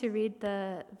to read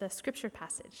the scripture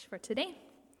passage for today.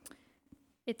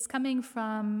 It's coming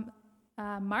from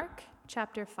Mark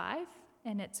chapter 5,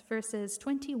 and it's verses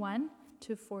 21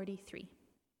 to 43.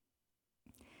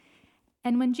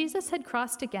 And when Jesus had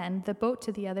crossed again the boat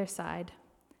to the other side,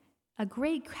 a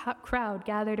great crowd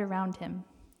gathered around him,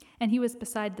 and he was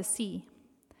beside the sea.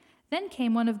 Then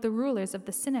came one of the rulers of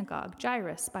the synagogue,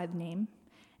 Jairus by name,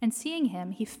 and seeing him,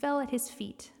 he fell at his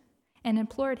feet and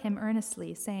implored him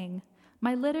earnestly, saying,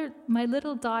 My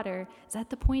little daughter is at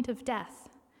the point of death.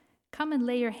 Come and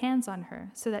lay your hands on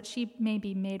her, so that she may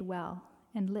be made well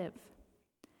and live.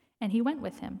 And he went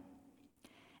with him.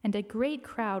 And a great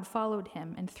crowd followed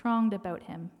him and thronged about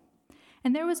him.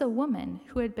 And there was a woman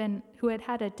who had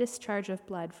had a discharge of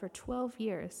blood for 12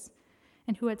 years,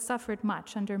 and who had suffered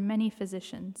much under many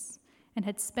physicians, and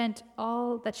had spent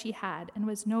all that she had, and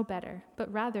was no better,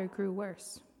 but rather grew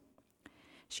worse.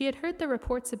 She had heard the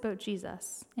reports about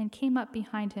Jesus, and came up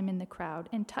behind him in the crowd,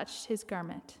 and touched his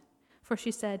garment. For she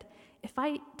said, If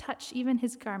I touch even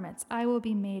his garments, I will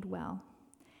be made well.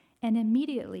 And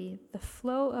immediately the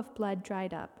flow of blood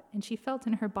dried up, and she felt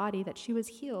in her body that she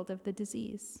was healed of the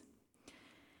disease.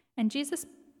 And Jesus,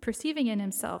 perceiving in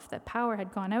himself that power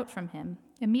had gone out from him,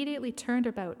 immediately turned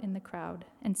about in the crowd,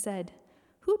 and said,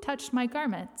 Who touched my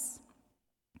garments?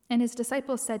 And his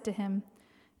disciples said to him,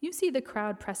 You see the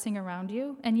crowd pressing around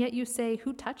you, and yet you say,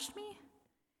 Who touched me?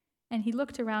 And he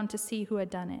looked around to see who had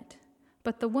done it.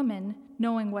 But the woman,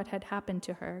 knowing what had happened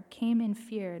to her, came in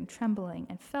fear and trembling,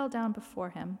 and fell down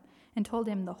before him, and told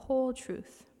him the whole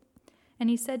truth. And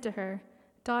he said to her,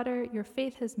 Daughter, your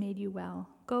faith has made you well.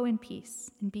 Go in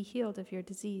peace, and be healed of your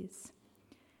disease.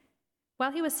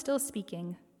 While he was still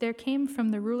speaking, there came from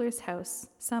the ruler's house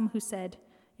some who said,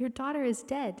 Your daughter is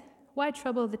dead. Why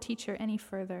trouble the teacher any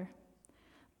further?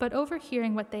 But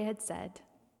overhearing what they had said,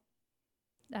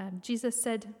 Jesus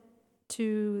said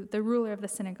to the ruler of the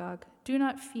synagogue, Do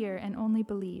not fear, and only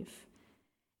believe.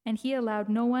 And he allowed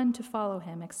no one to follow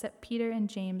him except Peter and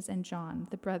James and John,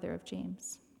 the brother of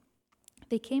James.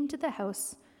 They came to the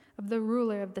house of the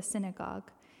ruler of the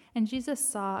synagogue, and Jesus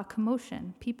saw a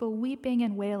commotion, people weeping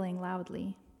and wailing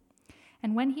loudly.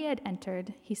 And when he had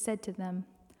entered, he said to them,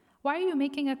 Why are you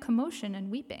making a commotion and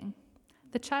weeping?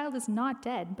 The child is not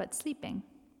dead, but sleeping.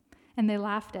 And they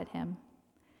laughed at him.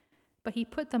 But he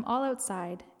put them all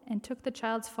outside, and took the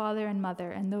child's father and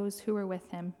mother and those who were with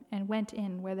him, and went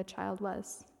in where the child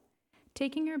was.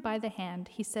 Taking her by the hand,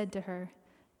 he said to her,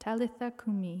 Talitha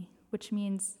cumi, which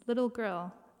means, Little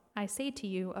girl, I say to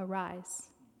you, arise.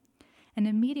 And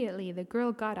immediately the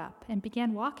girl got up and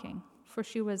began walking, for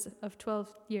she was of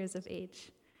 12 years of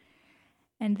age.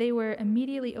 And they were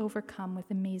immediately overcome with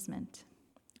amazement.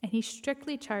 And he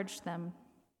strictly charged them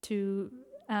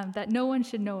that no one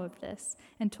should know of this,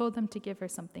 and told them to give her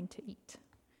something to eat.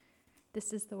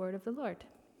 This is the word of the Lord.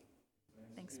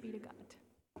 Thanks be to God.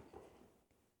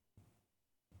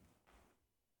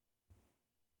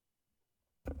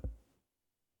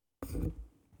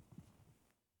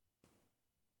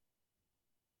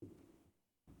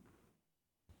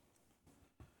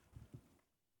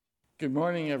 Good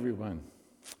morning, everyone.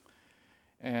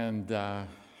 And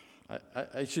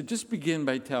I should just begin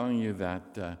by telling you that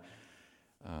it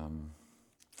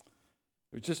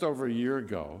was just over a year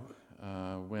ago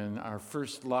when our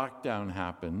first lockdown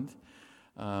happened.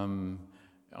 On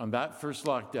that first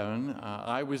lockdown,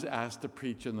 I was asked to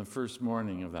preach on the first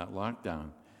morning of that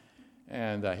lockdown.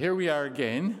 And here we are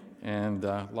again, and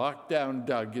Lockdown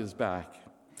Doug is back.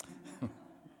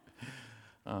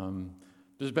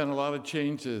 There's been a lot of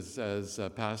changes, as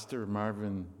Pastor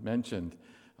Marvin mentioned.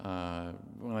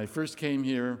 When I first came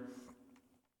here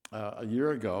a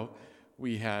year ago,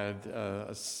 we had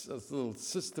a little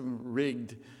system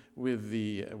rigged with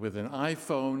an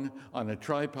iPhone on a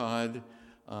tripod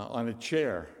on a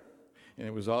chair, and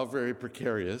it was all very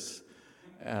precarious.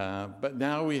 But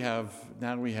now we have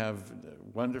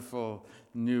wonderful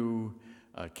new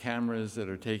cameras that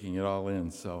are taking it all in.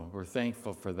 So we're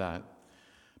thankful for that.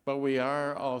 But we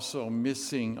are also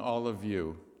missing all of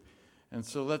you. And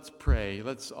so let's pray.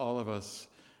 Let's all of us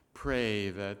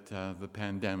pray that the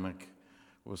pandemic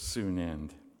will soon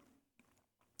end.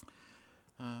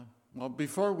 Well,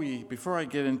 before I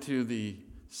get into the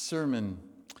sermon,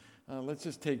 let's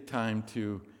just take time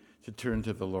to turn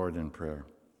to the Lord in prayer.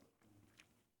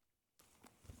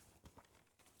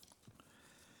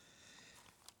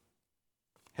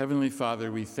 Heavenly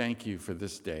Father, we thank you for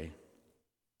this day.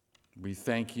 We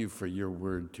thank you for your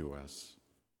word to us.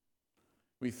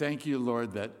 We thank you,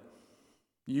 Lord, that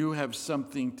you have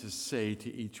something to say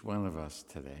to each one of us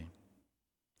today.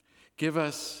 Give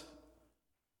us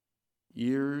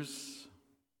ears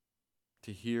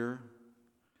to hear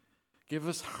Give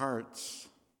us hearts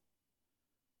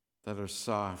that are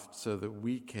soft so that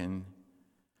we can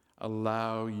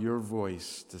allow your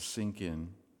voice to sink in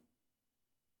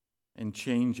and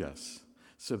change us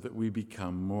so that we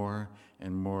become more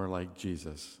and more like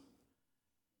Jesus.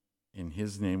 In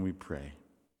his name we pray.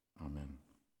 Amen.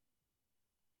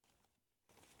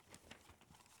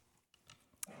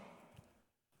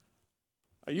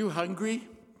 Are you hungry?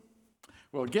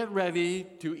 Well, get ready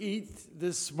to eat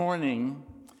this morning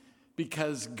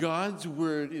because God's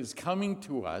word is coming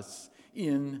to us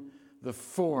in the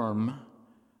form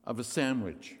of a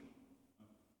sandwich.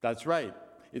 That's right.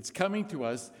 It's coming to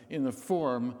us in the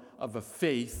form of a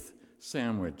faith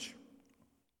sandwich.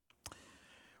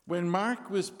 When Mark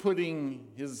was putting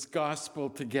his gospel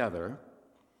together,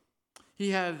 he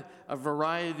had a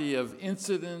variety of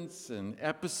incidents and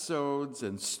episodes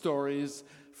and stories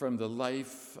from the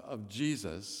life of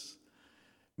Jesus,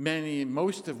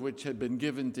 most of which had been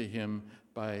given to him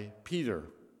by Peter.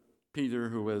 Peter,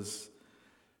 who was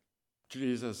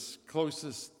Jesus'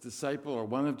 closest disciple, or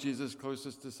one of Jesus'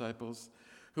 closest disciples,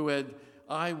 who had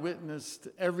eyewitnessed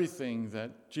everything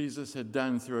that Jesus had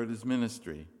done throughout his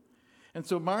ministry. And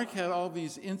so Mark had all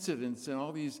these incidents and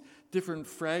all these different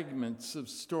fragments of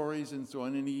stories and so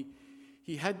on, and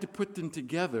he had to put them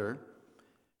together.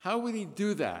 How would he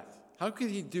do that? How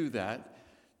could he do that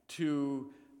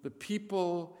to the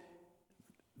people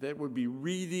that would be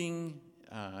reading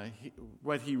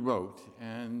what he wrote?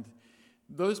 And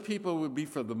those people would be,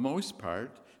 for the most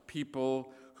part,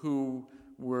 people who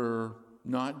were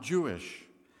not Jewish.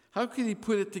 How could he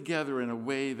put it together in a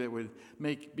way that would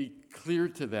be clear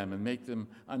to them and make them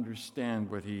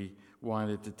understand what he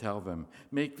wanted to tell them,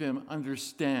 make them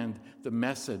understand the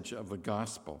message of the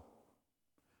gospel?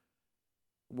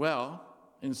 Well,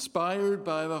 inspired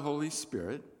by the Holy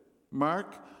Spirit,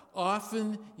 Mark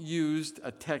often used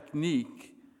a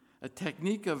technique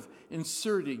of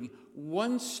inserting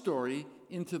one story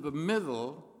into the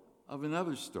middle of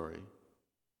another story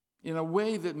in a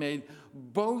way that made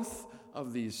both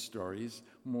of these stories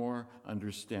more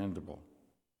understandable.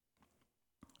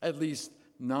 At least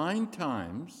 9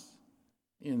 times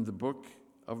in the book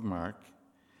of Mark,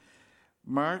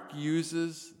 Mark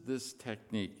uses this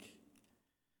technique.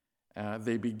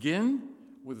 They begin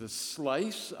with a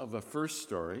slice of the first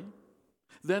story.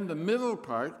 Then the middle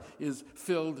part is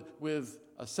filled with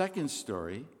a second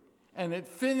story, and it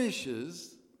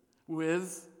finishes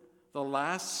with the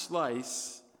last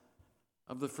slice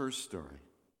of the first story.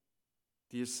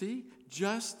 Do you see?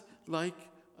 Just like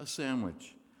a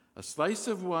sandwich. A slice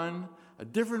of one, a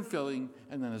different filling,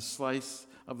 and then a slice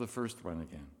of the first one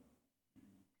again.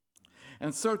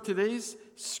 And so today's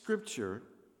scripture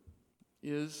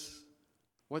is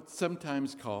what's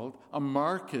sometimes called a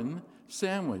Markan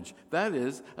sandwich. That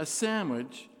is, a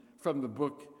sandwich from the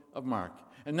book of Mark.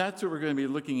 And that's what we're going to be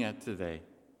looking at today.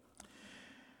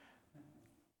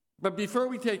 But before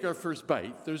we take our first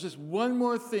bite, there's just one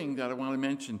more thing that I want to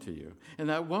mention to you. And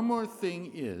that one more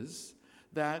thing is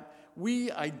that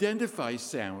we identify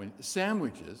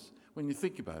sandwiches, when you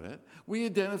think about it, we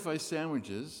identify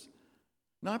sandwiches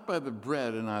not by the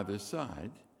bread on either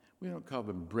side. We don't call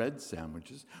them bread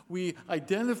sandwiches. We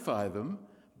identify them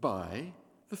by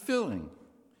the filling.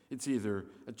 It's either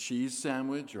a cheese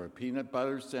sandwich or a peanut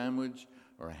butter sandwich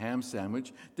or a ham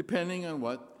sandwich, depending on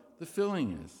what the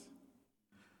filling is.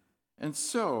 And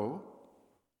so,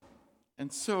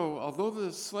 although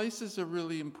the slices are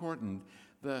really important,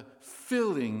 the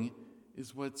filling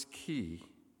is what's key.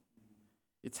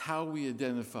 It's how we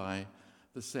identify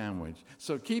the sandwich.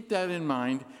 So keep that in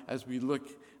mind as we look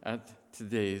at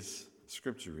today's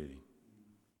scripture reading.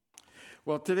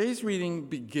 Well, today's reading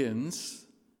begins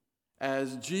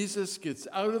as Jesus gets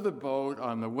out of the boat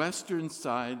on the western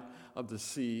side of the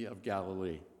Sea of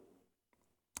Galilee.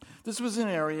 This was an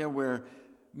area where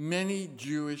many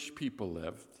Jewish people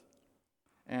lived,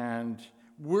 and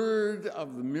word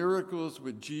of the miracles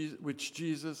which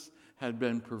Jesus had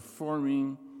been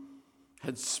performing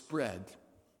had spread.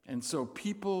 And so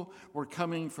people were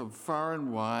coming from far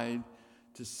and wide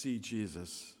to see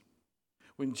Jesus.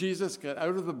 When Jesus got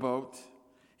out of the boat,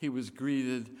 he was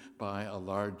greeted by a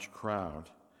large crowd,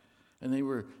 and they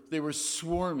were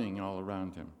swarming all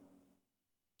around him.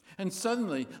 And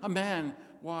suddenly, a man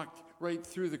walked right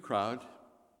through the crowd,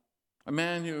 a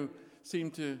man who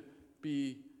seemed to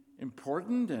be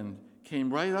important and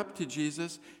came right up to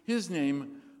Jesus. His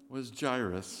name was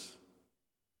Jairus,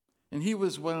 and he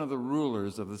was one of the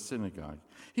rulers of the synagogue.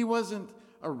 He wasn't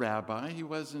a rabbi, he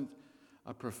wasn't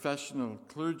a professional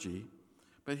clergy,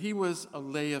 but he was a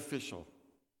lay official.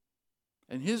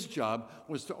 And his job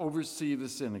was to oversee the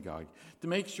synagogue, to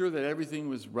make sure that everything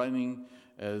was running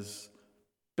as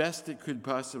best it could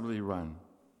possibly run.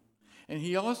 And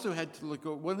he also had to look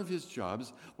at, one of his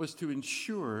jobs was to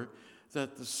ensure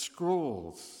that the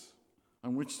scrolls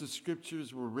on which the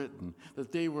scriptures were written,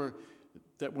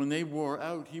 that when they wore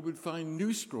out, he would find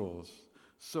new scrolls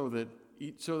so that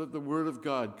the word of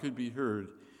God could be heard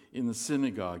in the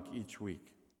synagogue each week.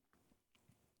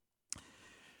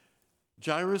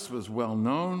 Jairus was well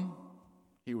known.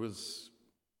 He was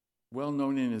well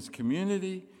known in his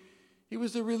community. He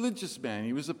was a religious man.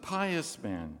 He was a pious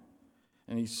man.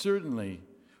 And he certainly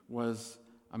was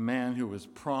a man who was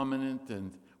prominent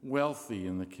and wealthy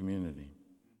in the community.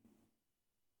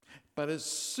 But as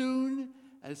soon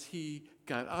as he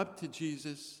got up to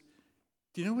Jesus,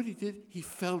 do you know what he did? He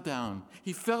fell down.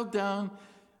 He fell down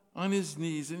on his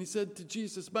knees and he said to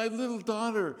Jesus, "My little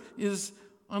daughter is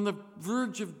on the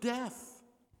verge of death.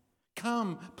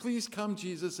 Come, please come,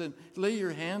 Jesus, and lay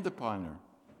your hand upon her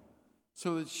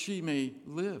so that she may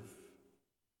live."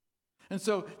 And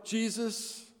so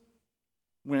Jesus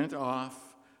went off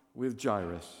with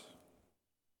Jairus.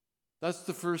 That's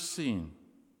the first scene.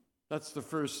 That's the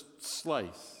first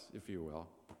slice, if you will.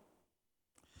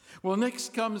 Well,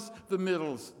 next comes the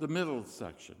middle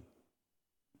section.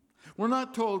 We're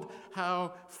not told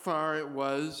how far it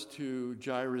was to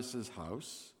Jairus'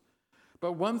 house,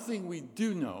 but one thing we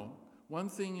do know, one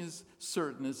thing is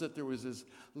certain, is that there was this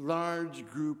large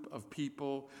group of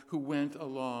people who went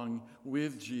along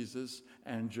with Jesus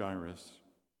and Jairus.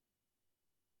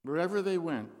 Wherever they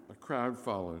went, a crowd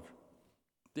followed.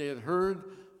 They had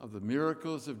heard of the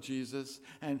miracles of Jesus,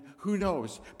 and who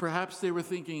knows, perhaps they were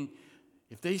thinking,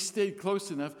 if they stayed close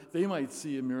enough, they might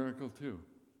see a miracle too.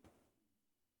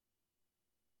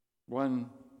 One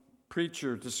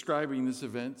preacher describing this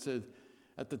event said,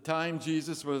 at the time,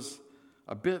 Jesus was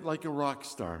a bit like a rock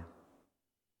star.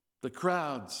 The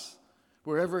crowds,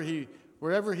 wherever he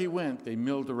went, they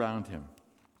milled around him.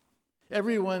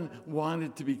 Everyone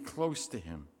wanted to be close to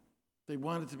him. They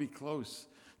wanted to be close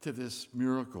to this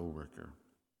miracle worker.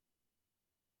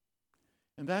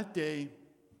 And that day,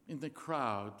 in the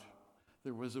crowd,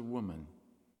 there was a woman.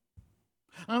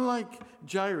 Unlike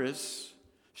Jairus,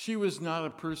 she was not a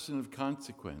person of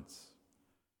consequence.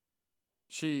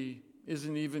 She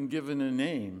isn't even given a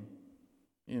name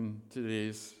in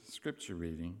today's scripture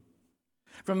reading.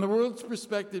 From the world's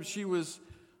perspective, she was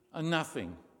a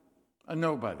nothing, a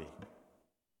nobody.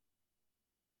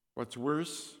 What's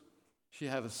worse, she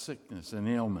had a sickness, an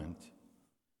ailment.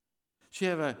 She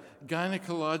had a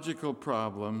gynecological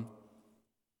problem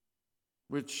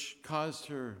which caused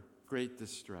her great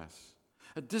distress,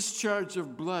 a discharge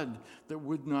of blood that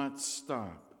would not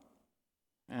stop.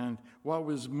 And what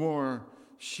was more,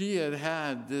 she had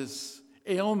had this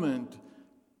ailment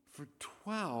for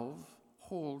 12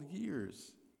 whole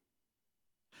years.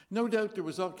 No doubt there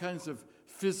was all kinds of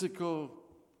physical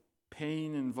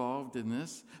pain involved in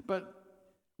this, but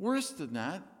worse than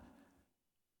that,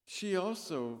 she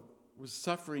also was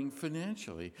suffering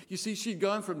financially. You see, she'd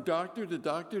gone from doctor to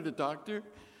doctor to doctor,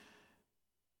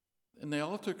 and they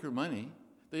all took her money.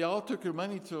 They all took her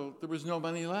money till there was no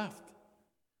money left.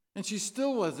 And she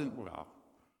still wasn't well.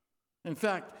 In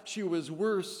fact, she was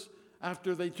worse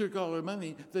after they took all her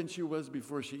money than she was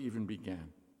before she even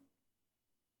began.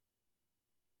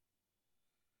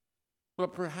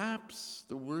 But perhaps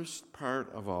the worst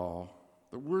part of all,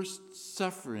 the worst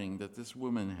suffering that this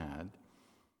woman had,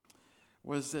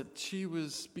 was that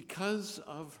because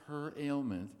of her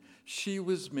ailment, she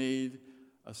was made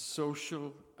a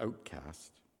social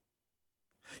outcast.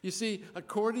 You see,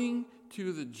 according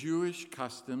to the Jewish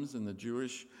customs and the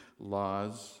Jewish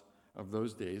laws of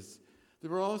those days,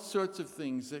 there were all sorts of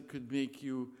things that could make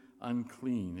you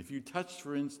unclean. If you touched,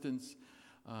 for instance,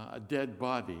 a dead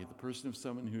body, the person of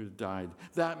someone who had died,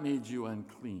 that made you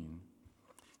unclean.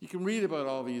 You can read about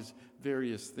all these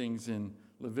various things in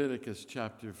Leviticus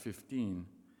chapter 15.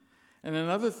 And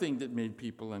another thing that made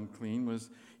people unclean was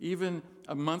even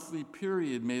a monthly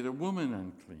period made a woman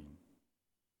unclean.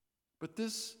 But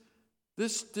this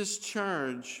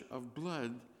discharge of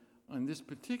blood on this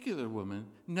particular woman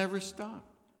never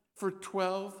stopped for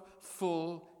 12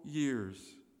 full years.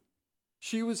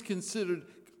 She was considered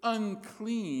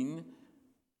unclean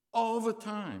all the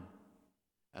time.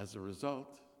 As a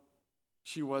result,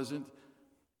 she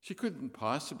couldn't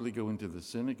possibly go into the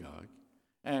synagogue,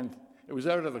 and it was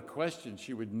out of the question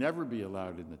she would never be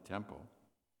allowed in the temple.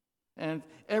 And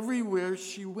everywhere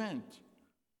she went,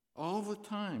 all the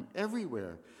time,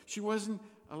 everywhere, she wasn't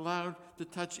allowed to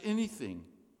touch anything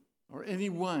or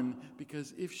anyone,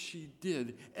 because if she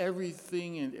did,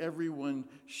 everything and everyone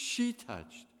she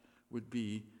touched would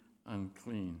be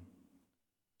unclean.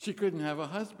 She couldn't have a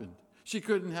husband. She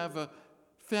couldn't have a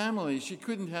family. She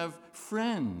couldn't have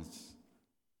friends.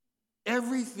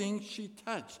 Everything she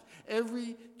touched,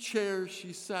 every chair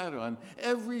she sat on,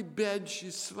 every bed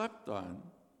she slept on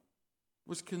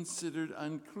was considered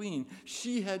unclean.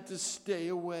 She had to stay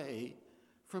away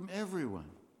from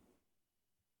everyone.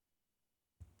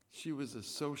 She was a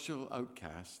social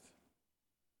outcast.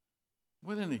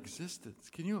 What an existence.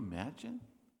 Can you imagine?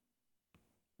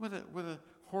 What a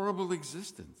horrible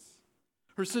existence.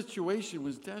 Her situation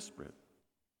was desperate.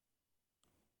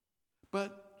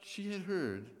 But she had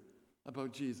heard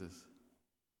about Jesus.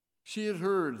 She had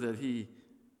heard that he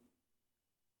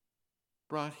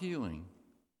brought healing.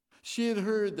 She had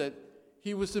heard that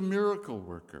he was a miracle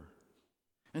worker.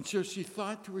 And so she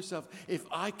thought to herself, if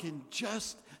I can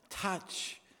just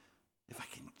touch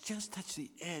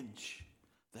the edge,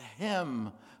 the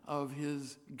hem of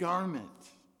his garment,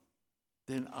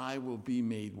 then I will be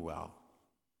made well.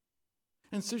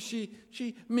 And so she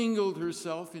mingled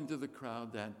herself into the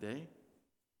crowd that day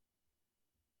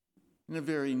in a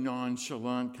very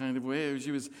nonchalant kind of way.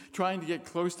 She was trying to get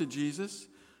close to Jesus.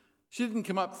 She didn't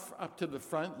come up to the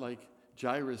front like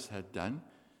Jairus had done.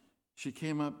 She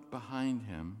came up behind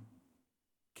him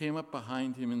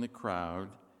in the crowd,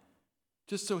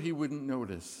 just so he wouldn't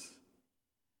notice.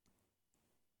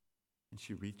 And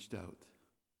she reached out.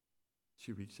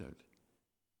 She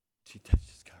touched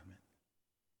his garment.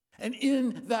 And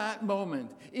in that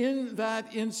moment, in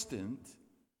that instant,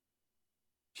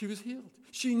 she was healed.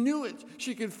 She knew it.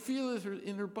 She could feel it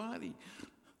in her body.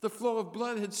 The flow of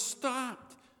blood had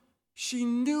stopped. She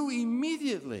knew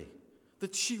immediately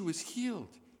that she was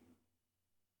healed.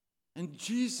 And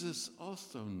Jesus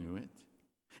also knew it.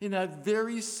 In that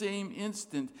very same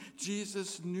instant,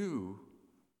 Jesus knew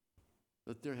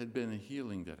that there had been a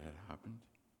healing that had happened.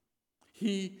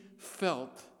 He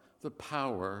felt the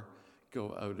power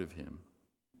go out of him.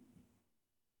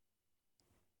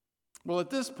 Well, at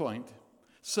this point,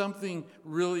 something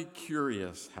really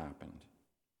curious happened.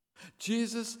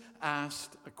 Jesus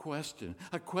asked a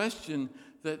question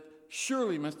that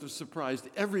surely must have surprised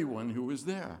everyone who was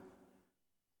there.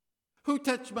 Who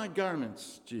touched my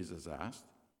garments? Jesus asked.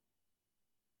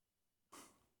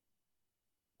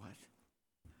 What?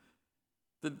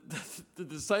 The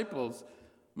disciples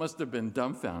must have been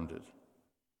dumbfounded.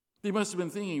 They must have been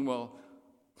thinking, well,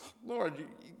 Lord,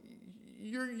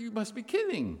 you must be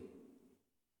kidding.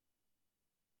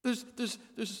 There's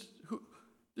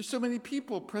so many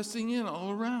people pressing in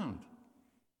all around.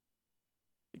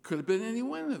 It could have been any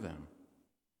one of them.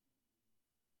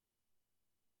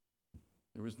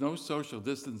 There was no social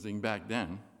distancing back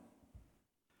then.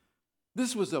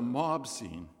 This was a mob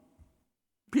scene.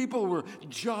 People were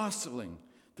jostling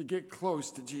to get close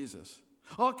to Jesus.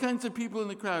 All kinds of people in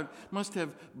the crowd must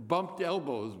have bumped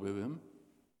elbows with him.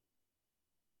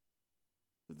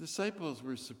 The disciples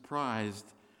were surprised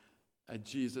at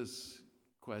Jesus'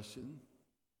 question.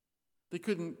 They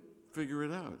couldn't figure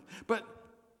it out. But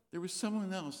there was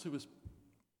someone else who was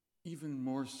even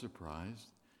more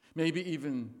surprised, maybe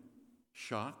even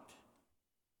shocked.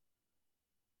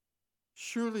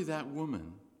 Surely that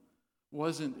woman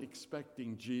wasn't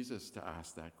expecting Jesus to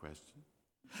ask that question.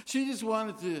 She just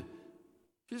wanted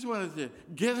to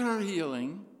get her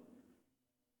healing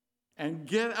and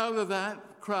get out of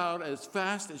that crowd as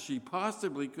fast as she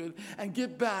possibly could and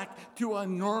get back to a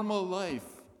normal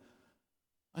life.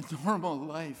 A normal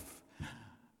life.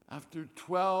 After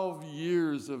 12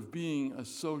 years of being a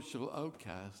social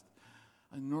outcast,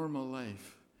 a normal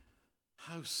life.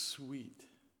 How sweet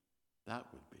that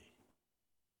would be.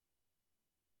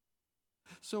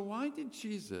 So why did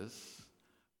Jesus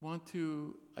want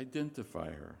to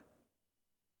identify her?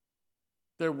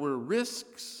 There were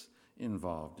risks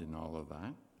involved in all of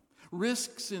that.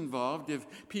 Risks involved if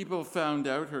people found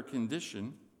out her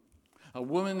condition. A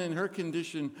woman in her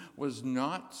condition was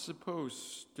not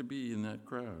supposed to be in that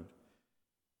crowd.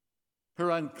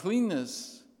 Her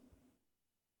uncleanness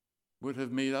would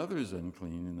have made others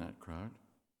unclean in that crowd.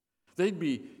 They'd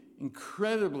be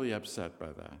incredibly upset by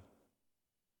that.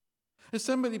 As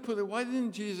somebody put it, why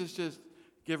didn't Jesus just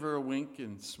give her a wink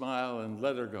and smile and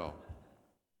let her go?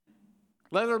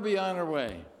 Let her be on her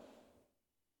way.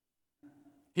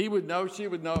 He would know, she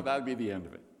would know, that'd be the end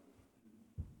of it.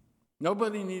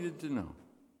 Nobody needed to know.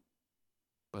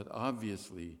 But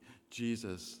obviously,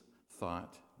 Jesus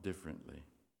thought differently.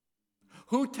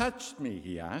 Who touched me,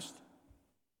 he asked.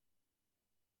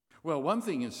 Well, one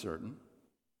thing is certain.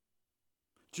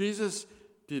 Jesus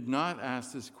did not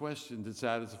ask this question to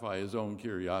satisfy his own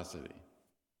curiosity.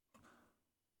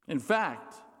 In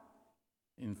fact,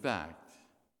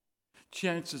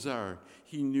 chances are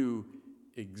he knew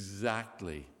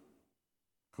exactly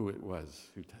who it was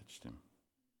who touched him.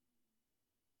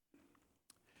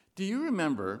 Do you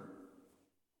remember,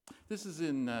 this is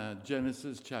in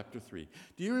Genesis chapter 3,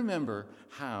 do you remember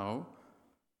how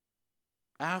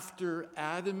after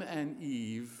Adam and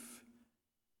Eve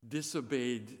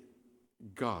disobeyed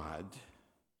God,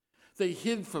 they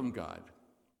hid from God?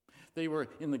 They were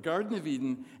in the Garden of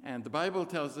Eden, and the Bible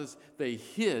tells us they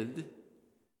hid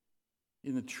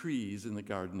in the trees in the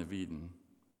Garden of Eden.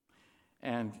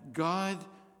 And God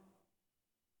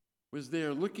was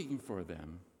there looking for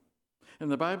them. And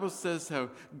the Bible says how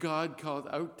God called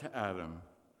out to Adam,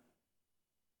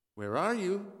 "Where are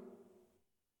you?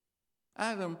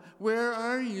 Adam, where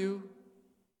are you?"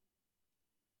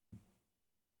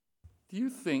 Do you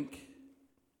think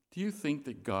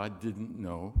that God didn't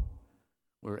know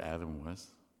where Adam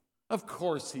was? Of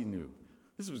course he knew.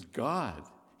 This was God.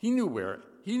 He knew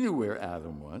where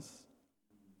Adam was.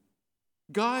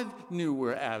 God knew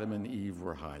where Adam and Eve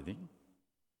were hiding.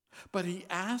 But he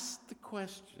asked the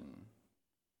question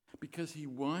because he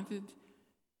wanted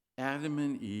Adam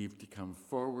and Eve to come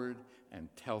forward and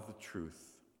tell the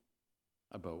truth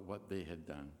about what they had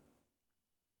done.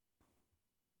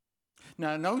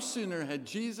 Now, no sooner had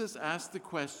Jesus asked the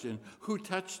question, "Who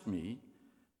touched me?"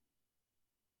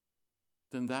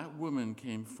 than that woman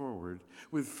came forward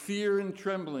with fear and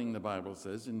trembling, the Bible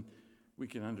says, and we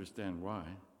can understand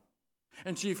why.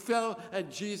 And she fell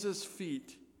at Jesus'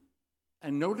 feet.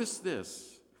 And notice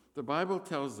this, the Bible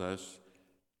tells us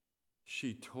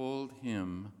she told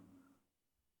him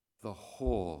the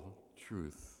whole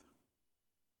truth.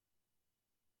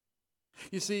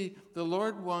 You see, the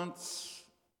Lord wants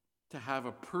to have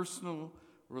a personal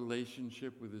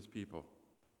relationship with his people.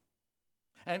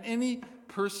 And any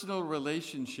personal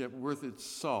relationship worth its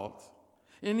salt,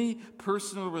 any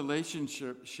personal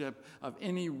relationship of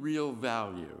any real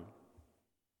value,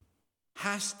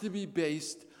 has to be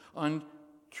based on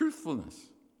truthfulness,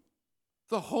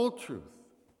 the whole truth.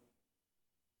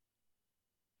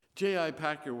 J.I.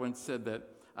 Packer once said that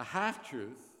a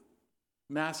half-truth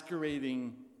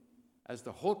masquerading as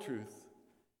the whole truth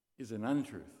is an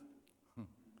untruth.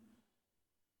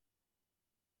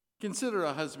 Consider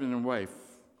a husband and wife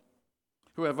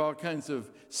who have all kinds of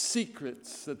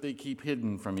secrets that they keep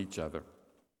hidden from each other.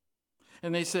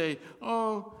 And they say,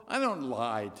 "Oh, I don't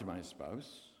lie to my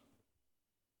spouse."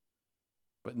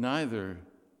 But neither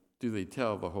do they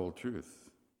tell the whole truth.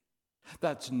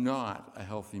 That's not a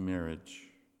healthy marriage,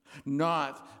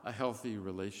 not a healthy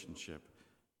relationship.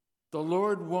 The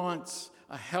Lord wants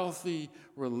a healthy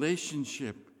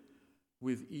relationship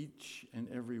with each and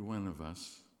every one of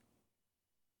us.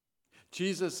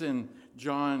 Jesus in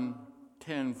John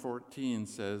 10:14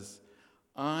 says,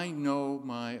 "I know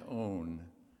my own,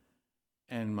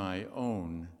 and my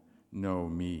own know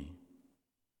me."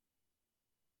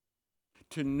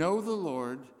 To know the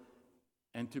Lord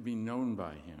and to be known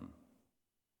by him.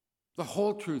 The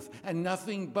whole truth and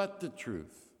nothing but the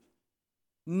truth.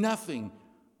 Nothing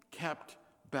kept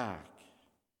back.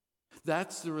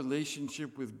 That's the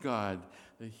relationship with God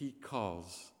that he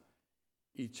calls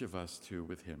each of us to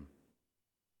with him.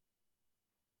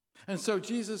 And so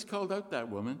Jesus called out that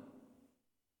woman.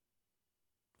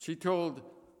 She told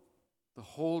the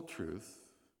whole truth.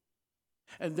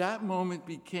 And that moment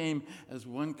became, as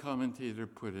one commentator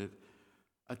put it,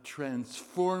 a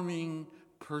transforming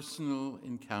personal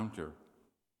encounter,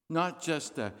 not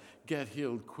just a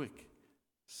get-healed-quick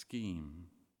scheme.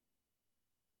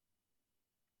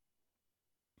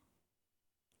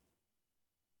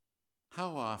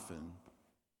 How often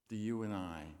do you and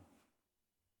I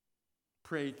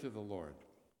pray to the Lord?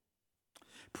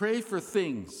 Pray for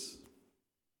things,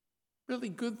 really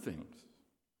good things,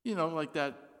 like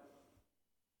that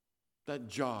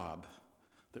job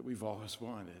that we've always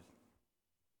wanted.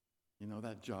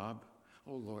 That job?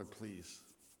 Oh, Lord, please.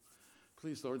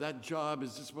 Please, Lord, that job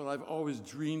is just what I've always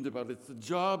dreamed about. It's the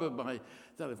job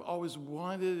that I've always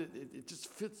wanted. It just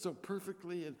fits so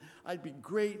perfectly, and I'd be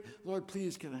great. Lord,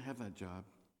 please, can I have that job?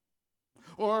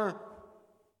 Or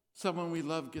someone we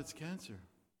love gets cancer.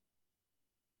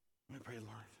 I pray,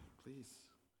 Lord, please.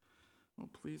 Oh,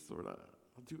 please, Lord,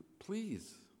 I'll do it.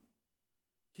 Please,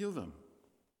 heal them.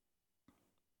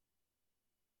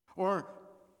 Or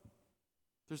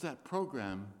there's that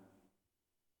program,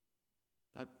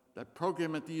 that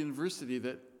program at the university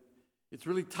that it's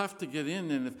really tough to get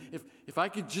in, and if I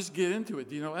could just get into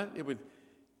it, you know what?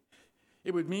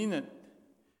 It would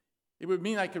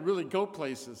mean I could really go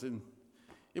places, and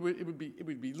it would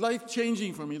be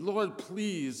life-changing for me. Lord,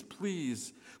 please,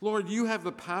 please. Lord, you have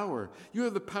the power. You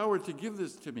have the power to give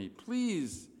this to me.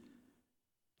 Please,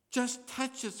 just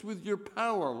touch us with your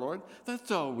power, Lord.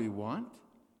 That's all we want.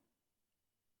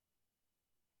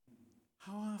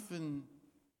 How often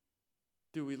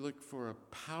do we look for a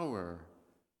power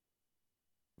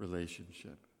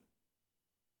relationship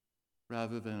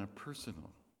rather than a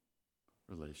personal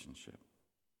relationship?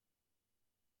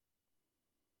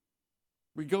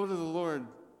 We go to the Lord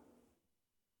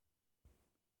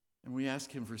and we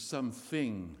ask him for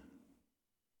something,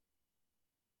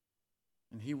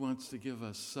 and he wants to give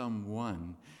us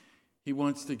someone. He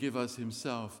wants to give us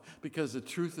himself, because the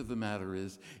truth of the matter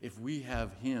is, if we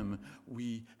have him,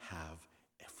 we have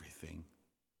everything.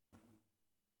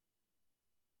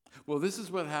 Well, this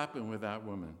is what happened with that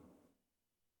woman.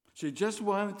 She just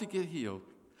wanted to get healed,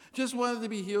 just wanted to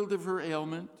be healed of her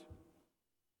ailment,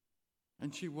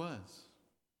 and she was.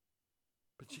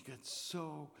 But she got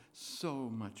so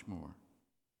much more.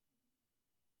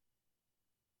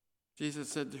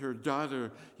 Jesus said to her,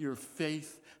 "Daughter, your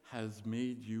faith has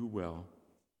made you well."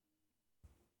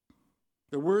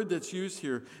 The word that's used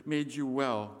here, made you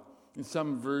well, in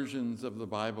some versions of the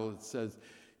Bible it says,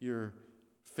 your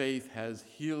faith has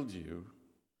healed you.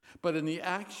 But in the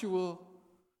actual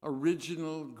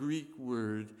original Greek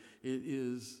word, it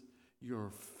is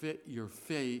your faith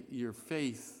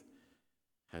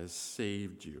has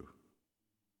saved you.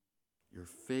 Your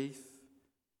faith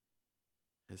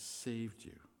has saved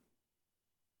you.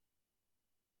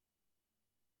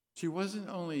 She wasn't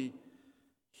only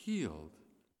healed,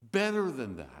 better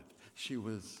than that, she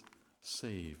was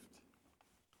saved.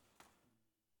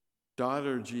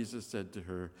 "Daughter," Jesus said to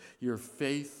her, "your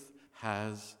faith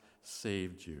has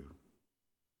saved you."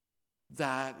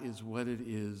 That is what it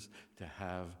is to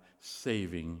have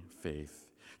saving faith,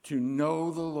 to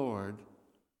know the Lord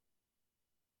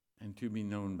and to be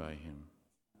known by him.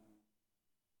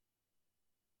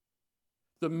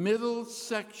 The middle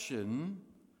section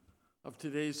of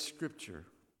today's scripture,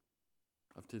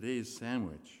 of today's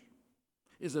sandwich,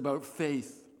 is about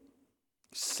faith,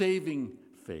 saving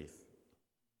faith.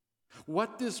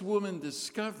 What this woman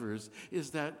discovers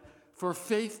is that for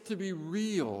faith to be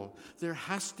real, there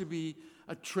has to be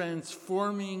a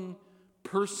transforming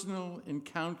personal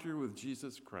encounter with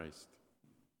Jesus Christ.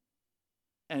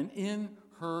 And in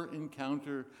her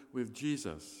encounter with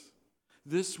Jesus,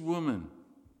 this woman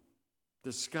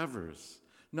discovers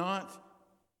not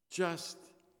just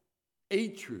a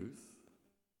truth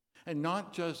and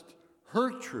not just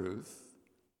her truth,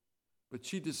 but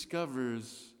she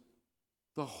discovers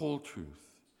the whole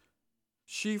truth.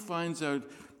 She finds out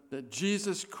that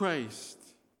Jesus Christ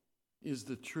is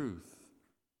the truth,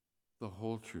 the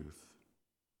whole truth.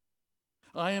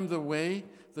 "I am the way,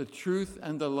 the truth,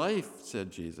 and the life,"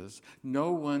 said Jesus.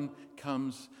 "No one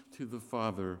comes to the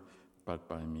Father but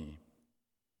by me."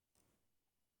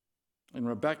 In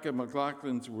Rebecca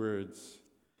McLaughlin's words,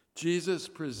 Jesus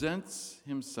presents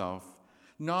himself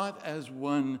not as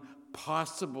one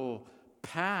possible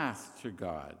path to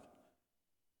God,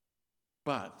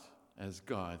 but as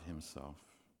God himself.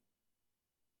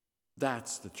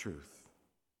 That's the truth.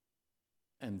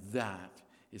 And that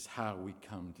is how we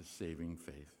come to saving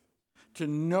faith. To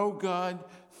know God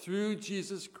through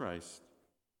Jesus Christ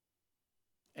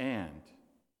and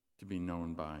to be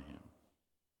known by him.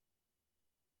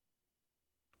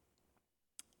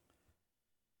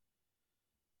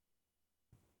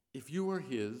 If you are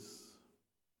his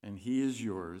and he is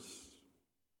yours,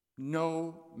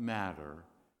 no matter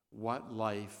what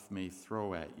life may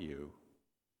throw at you,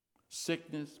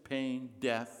 sickness, pain,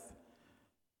 death,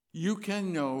 you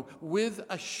can know with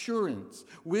assurance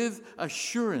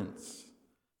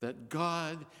that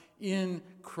God in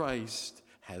Christ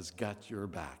has got your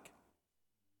back.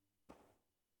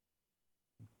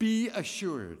 Be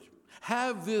assured.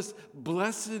 Have this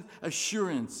blessed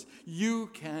assurance. You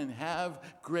can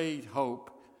have great hope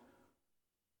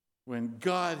when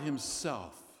God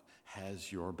himself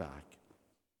has your back.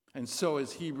 And so,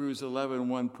 as Hebrews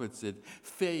 11:1 puts it,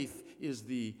 faith is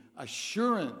the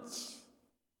assurance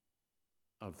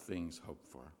of things hoped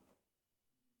for.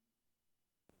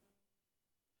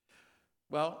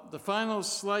 Well, the final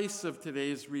slice of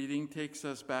today's reading takes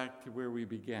us back to where we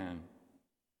began,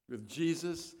 with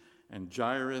Jesus and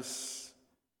Jairus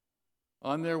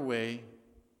on their way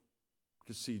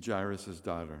to see Jairus'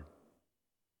 daughter.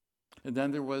 And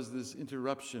then there was this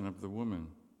interruption of the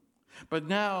woman. But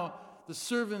now the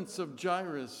servants of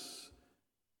Jairus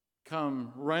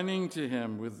come running to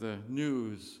him with the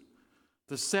news,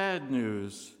 the sad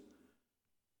news,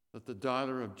 that the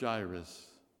daughter of Jairus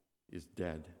is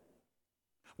dead.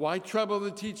 "Why trouble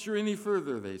the teacher any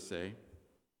further?" they say.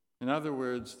 In other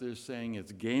words, they're saying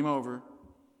it's game over.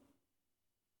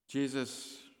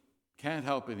 Jesus can't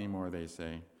help anymore, they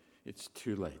say. It's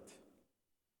too late.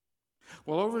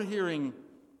 Well, overhearing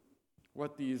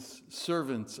what these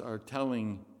servants are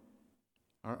telling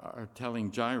are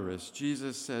telling Jairus,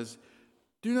 Jesus says,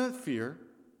 do not fear,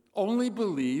 only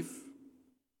believe.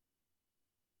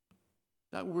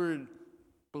 That word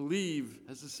believe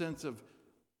has a sense of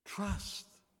trust,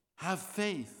 have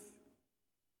faith.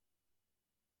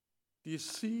 Do you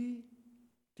see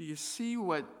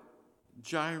what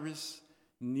Jairus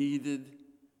needed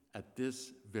at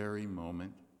this very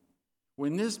moment?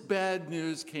 When this bad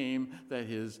news came that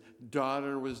his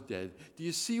daughter was dead, do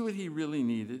you see what he really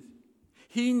needed?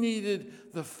 He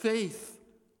needed the faith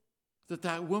that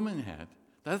that woman had.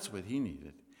 That's what he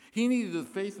needed. He needed the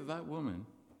faith of that woman.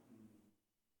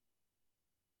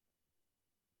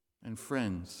 And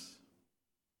friends,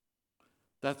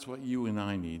 that's what you and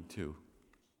I need too.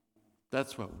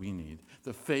 That's what we need,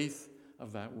 the faith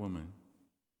of that woman.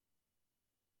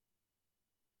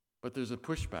 But there's a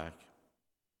pushback.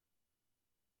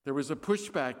 There was a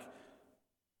pushback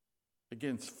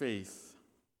against faith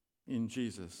in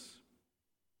Jesus.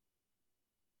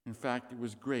 In fact, it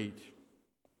was great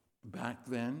back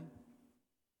then,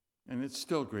 and it's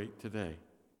still great today.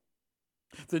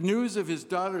 The news of his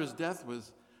daughter's death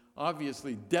was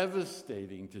obviously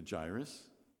devastating to Jairus.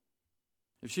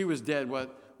 If she was dead,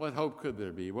 what hope could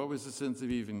there be? What was the sense of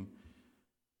even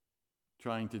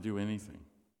trying to do anything?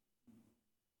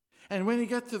 And when he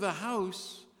got to the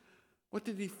house, what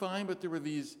did he find? But there were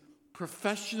these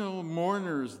professional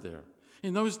mourners there.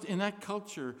 In that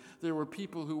culture, there were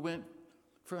people who went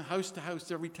from house to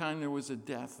house every time there was a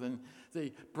death, and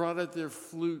they brought out their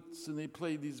flutes and they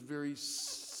played these very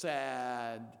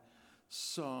sad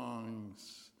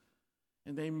songs.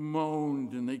 And they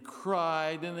moaned and they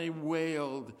cried and they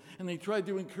wailed and they tried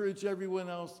to encourage everyone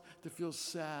else to feel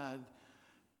sad,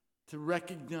 to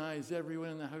recognize everyone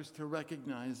in the house, to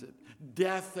recognize it.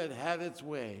 Death had had its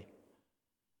way.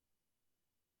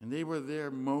 And they were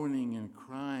there moaning and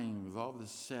crying with all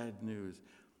this sad news.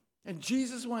 And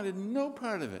Jesus wanted no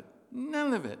part of it,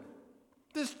 none of it.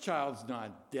 This child's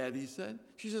not dead, he said.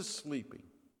 She's just sleeping.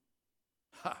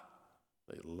 Ha!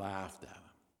 They laughed at him.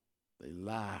 They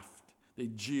laughed. They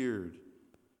jeered.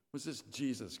 Was this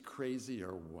Jesus crazy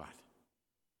or what?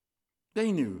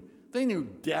 They knew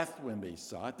death when they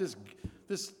saw it.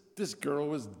 This girl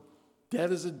was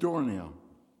dead as a doornail.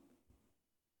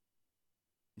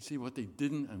 You see, what they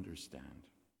didn't understand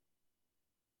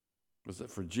was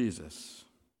that for Jesus,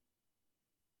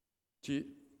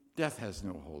 death has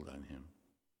no hold on him.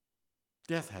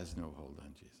 Death has no hold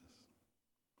on Jesus.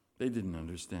 They didn't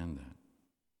understand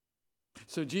that.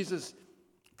 So Jesus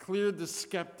cleared the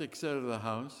skeptics out of the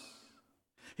house.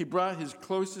 He brought his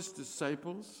closest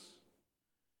disciples,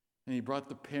 and he brought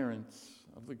the parents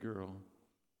of the girl,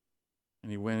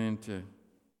 and they went in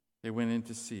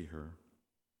to see her.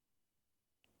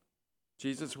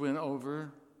 Jesus went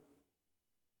over,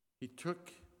 he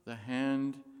took the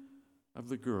hand of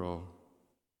the girl,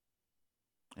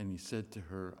 and he said to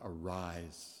her,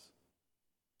 "Arise."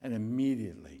 And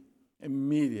immediately,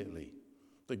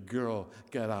 the girl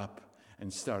got up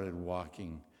and started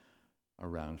walking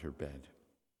around her bed.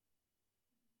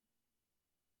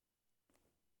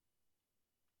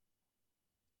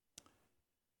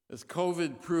 As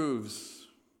COVID proves,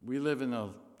 we live in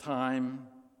a time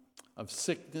of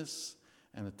sickness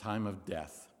and a time of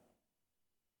death.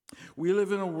 We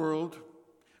live in a world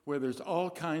where there's all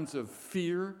kinds of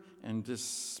fear and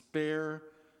despair.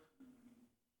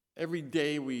 Every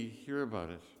day we hear about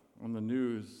it on the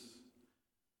news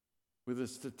with the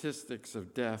statistics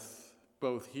of death,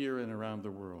 both here and around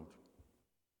the world.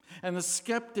 And the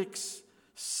skeptics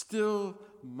still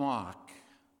mock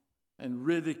and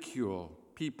ridicule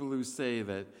people who say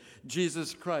that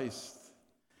Jesus Christ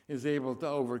is able to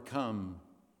overcome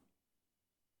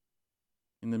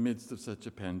in the midst of such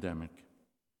a pandemic.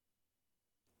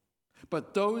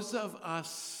 But those of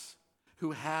us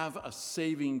who have a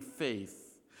saving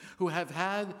faith, who have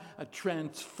had a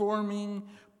transforming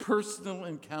personal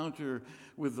encounter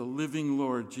with the living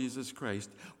Lord Jesus Christ,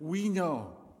 we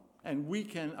know and we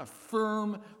can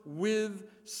affirm with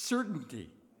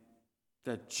certainty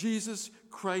that Jesus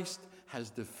Christ has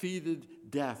defeated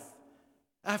death.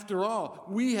 After all,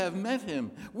 we have met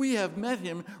him. We have met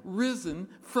him risen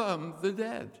from the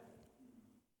dead.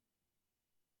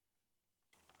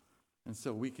 And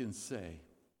so we can say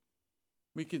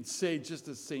just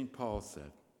as St. Paul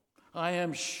said, I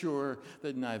am sure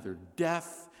that neither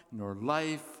death, nor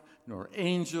life, nor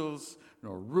angels,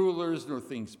 nor rulers, nor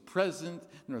things present,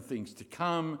 nor things to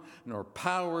come, nor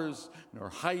powers, nor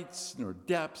heights, nor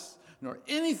depths, nor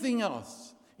anything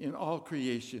else in all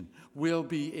creation will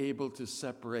be able to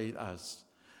separate us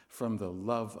from the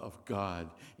love of God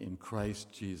in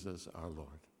Christ Jesus our Lord.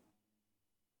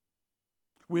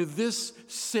 With this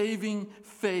saving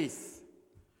faith,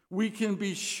 we can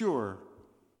be sure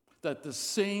that the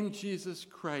same Jesus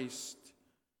Christ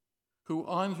who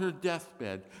on her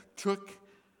deathbed took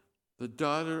the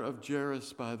daughter of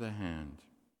Jairus by the hand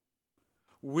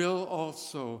will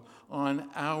also on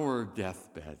our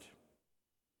deathbed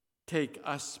take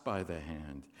us by the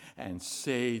hand and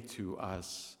say to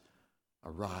us,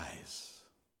 "Arise."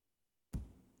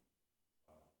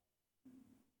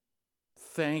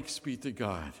 Thanks be to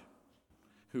God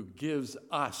who gives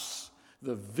us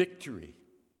the victory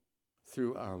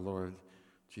through our Lord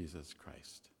Jesus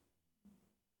Christ.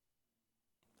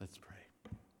 Let's pray.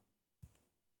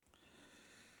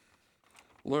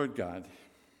 Lord God,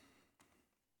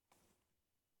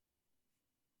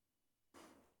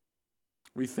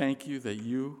 we thank you that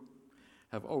you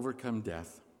have overcome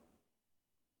death,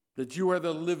 that you are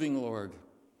the living Lord.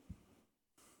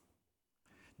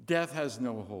 Death has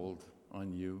no hold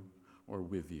on you or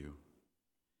with you.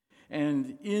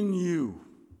 And in you,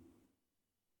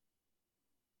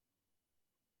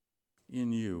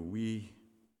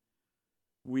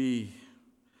 we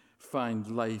find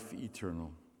life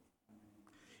eternal.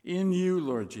 In you,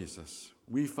 Lord Jesus,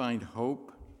 we find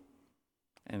hope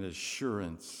and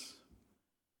assurance.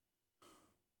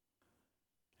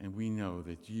 And we know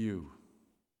that you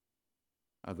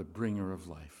are the bringer of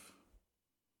life.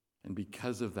 And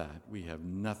because of that, we have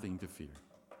nothing to fear.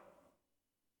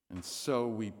 And so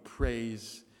we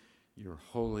praise your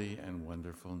holy and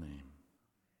wonderful name.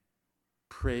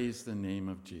 Praise the name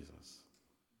of Jesus.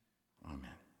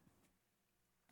 Amen.